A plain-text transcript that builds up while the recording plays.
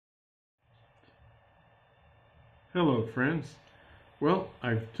Hello, friends. Well,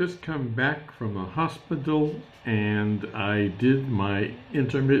 I've just come back from the hospital and I did my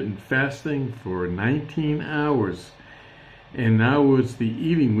intermittent fasting for 19 hours. And now it's the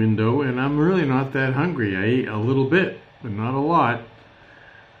eating window, and I'm really not that hungry. I ate a little bit, but not a lot.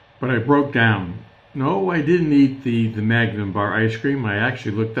 But I broke down. No, I didn't eat the Magnum bar ice cream. I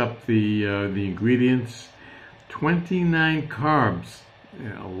actually looked up the ingredients. 29 carbs,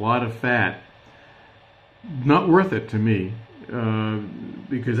 a lot of fat. Not worth it to me,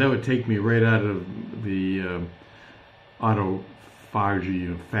 because that would take me right out of the autophagy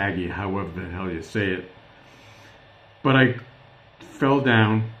or faggy, however the hell you say it. But I fell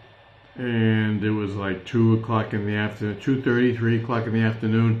down, and it was like 2 o'clock in the afternoon, 2:30, 3 o'clock in the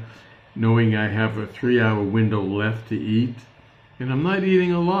afternoon, knowing I have a 3-hour window left to eat. And I'm not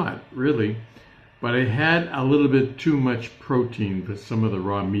eating a lot, really, but I had a little bit too much protein for some of the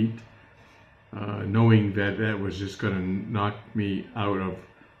raw meat. Knowing that that was just going to knock me out of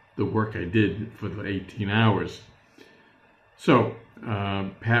the work I did for the 18 hours. So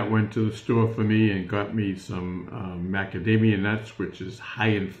Pat went to the store for me and got me some macadamia nuts, which is high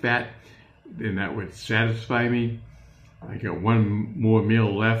in fat, and that would satisfy me. I got one more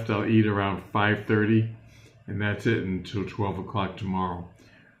meal left. I'll eat around 5:30, and that's it until 12 o'clock tomorrow,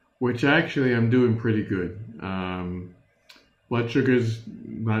 which actually I'm doing pretty good. Blood sugars,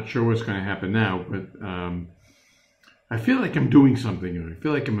 not sure what's going to happen now, but I feel like I'm doing something. I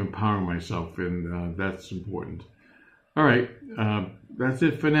feel like I'm empowering myself, and that's important. All right, that's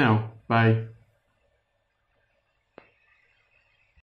it for now. Bye.